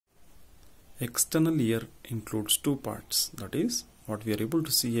External ear includes two parts, that is what we are able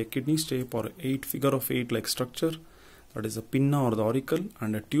to see, a kidney shape or figure of 8 like structure, that is a pinna or the auricle,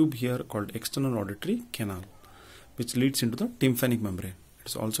 and a tube here called external auditory canal, which leads into the tympanic membrane. It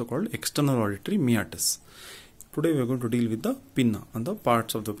is also called external auditory meatus. Today we are going to deal with the pinna and the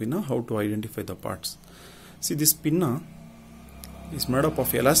parts of the pinna, how to identify the parts. See, this pinna is made up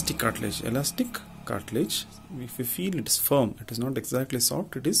of elastic cartilage. Elastic cartilage, if you feel, it is firm. It is not exactly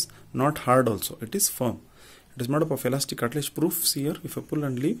soft. It is not hard also. It is firm. It is made up of elastic cartilage. Proofs here, if I pull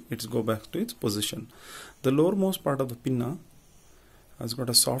and leave, it go back to its position. The lowermost part of the pinna has got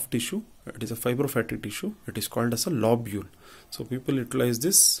a soft tissue. It is a fibrofatty tissue. It is called as a lobule. So people utilize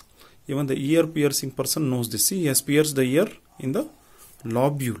this. Even the ear piercing person knows this. See, he has pierced the ear in the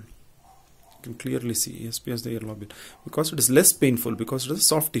lobule. You can clearly see he has pierced the ear lobule because it is less painful, because it is a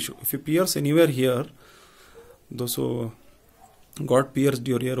soft tissue. If you pierce anywhere here, those who got pierced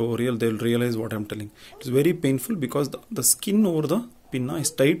your ear over here, they will realize what I am telling. It is very painful because the skin over the pinna is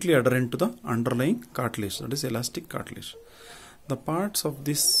tightly adherent to the underlying cartilage, that is elastic cartilage. The parts of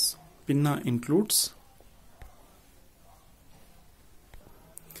this pinna includes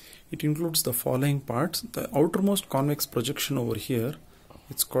the following parts. The outermost convex projection over here,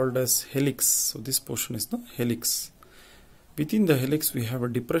 it's called as helix. So this portion is the helix. Within the helix we have a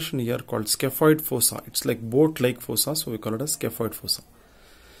depression here called scaphoid fossa. It's like boat-like fossa, so we call it as scaphoid fossa.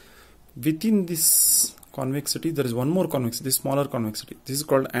 Within this convexity there is one more convexity, this smaller convexity. This is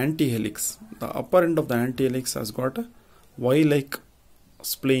called antihelix. The upper end of the antihelix has got a Y-like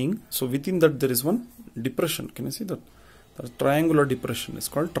splaying. So within that there is one depression. Can you see that? The triangular depression is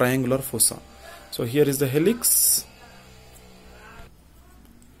called triangular fossa. So here is the helix.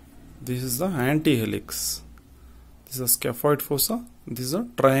 This is the antihelix. This is a scaphoid fossa. This is a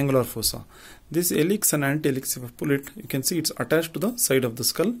triangular fossa. This helix and antihelix, if I pull it, you can see it's attached to the side of the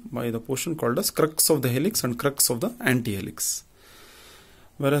skull by the portion called as crux of the helix and crux of the antihelix.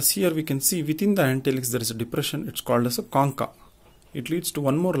 Whereas here we can see within the antihelix there is a depression. It's called as a concha. It leads to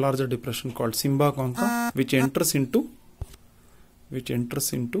one more larger depression called Cymba concha, which enters into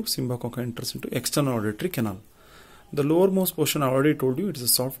Cymba concha enters into external auditory canal. The lowermost portion I already told you, it is a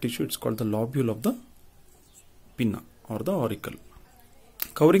soft tissue. It's called the lobule of the pinna or the auricle.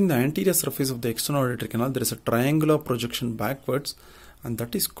 Covering the anterior surface of the external auditory canal, there is a triangular projection backwards, and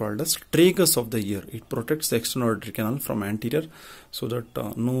that is called as tragus of the ear. It protects the external auditory canal from anterior, so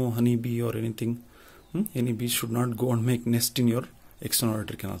that no honeybee or anything, any bee should not go and make nest in your external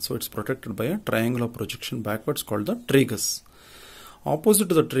auditory canal. So it's protected by a triangular projection backwards called the tragus. Opposite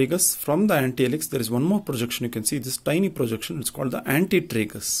to the tragus, from the antihelix, there is one more projection. You can see this tiny projection. It's called the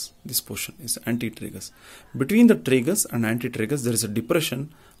antitragus. This portion is antitragus. Between the tragus and antitragus, there is a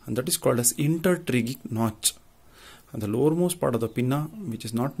depression, and that is called as intertragic notch. And the lowermost part of the pinna, which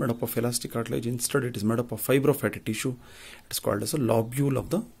is not made up of elastic cartilage, instead it is made up of fibrofatty tissue. It is called as a lobule of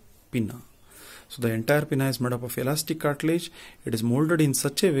the pinna. So the entire pinna is made up of elastic cartilage. It is molded in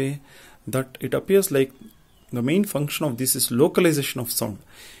such a way that it appears like the main function of this is localization of sound.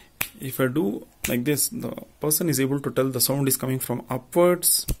 If I do like this, the person is able to tell the sound is coming from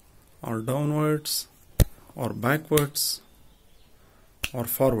upwards or downwards or backwards or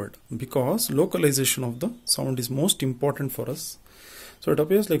forward, because localization of the sound is most important for us. So it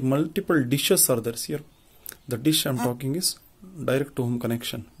appears like multiple dishes are there. Here the dish I am talking is direct to home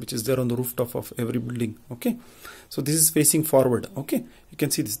connection, which is there on the rooftop of every building. Okay, so this is facing forward. Okay, you can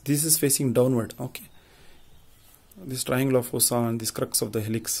see this is facing downward. Okay, this triangular fossa and this crux of the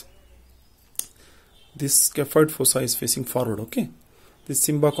helix. This scaphoid fossa is facing forward. Okay, this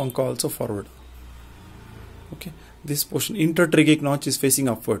Cymba concha also forward. Okay, this portion intertragic notch is facing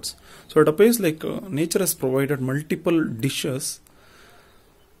upwards. So it appears like nature has provided multiple dishes,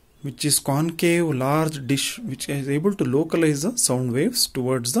 which is concave large dish, which is able to localize the sound waves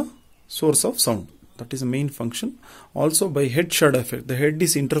towards the source of sound. That is the main function. Also by head shadow effect, the head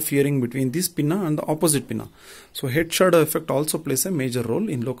is interfering between this pinna and the opposite pinna. So head shadow effect also plays a major role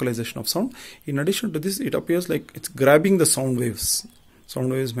in localization of sound. In addition to this, it appears like it's grabbing the sound waves.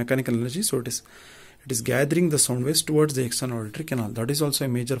 Sound waves, mechanical energy. So it is gathering the sound waves towards the external auditory canal. That is also a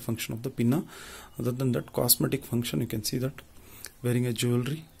major function of the pinna. Other than that, cosmetic function, you can see that wearing a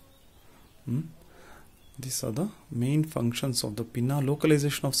jewelry. These are the main functions of the pinna: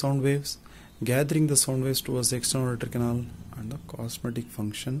 localization of sound waves, gathering the sound waves towards the external auditory canal, and the cosmetic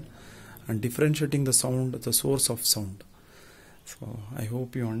function, and differentiating the sound at the source of sound. So I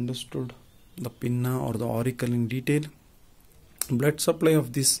hope you understood the pinna or the auricle in detail. Blood supply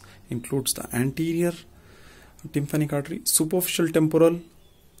of this includes the anterior tympanic artery, superficial temporal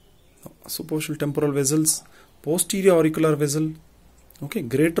vessels, posterior auricular vessel, Okay,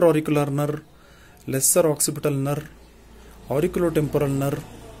 greater auricular nerve, lesser occipital nerve, auriculotemporal nerve,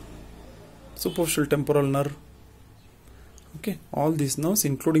 superficial temporal nerve. Okay, all these nerves,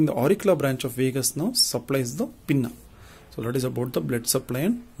 including the auricular branch of vagus nerve, supplies the pinna. So that is about the blood supply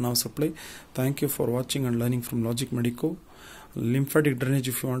and nerve supply. Thank you for watching and learning from Logic Medico. Lymphatic drainage,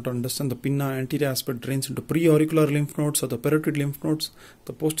 if you want to understand, the pinna anterior aspect drains into pre-auricular lymph nodes or the parotid lymph nodes.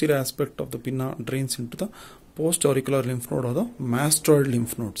 The posterior aspect of the pinna drains into the post-auricular lymph node or the mastoid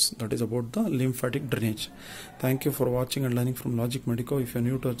lymph nodes. That is about the lymphatic drainage. Thank you for watching and learning from Logic Medico. If you are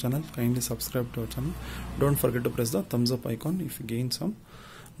new to our channel, kindly subscribe to our channel. Don't forget to press the thumbs up icon if you gain some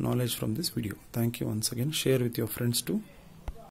knowledge from this video. Thank you once again. Share with your friends too.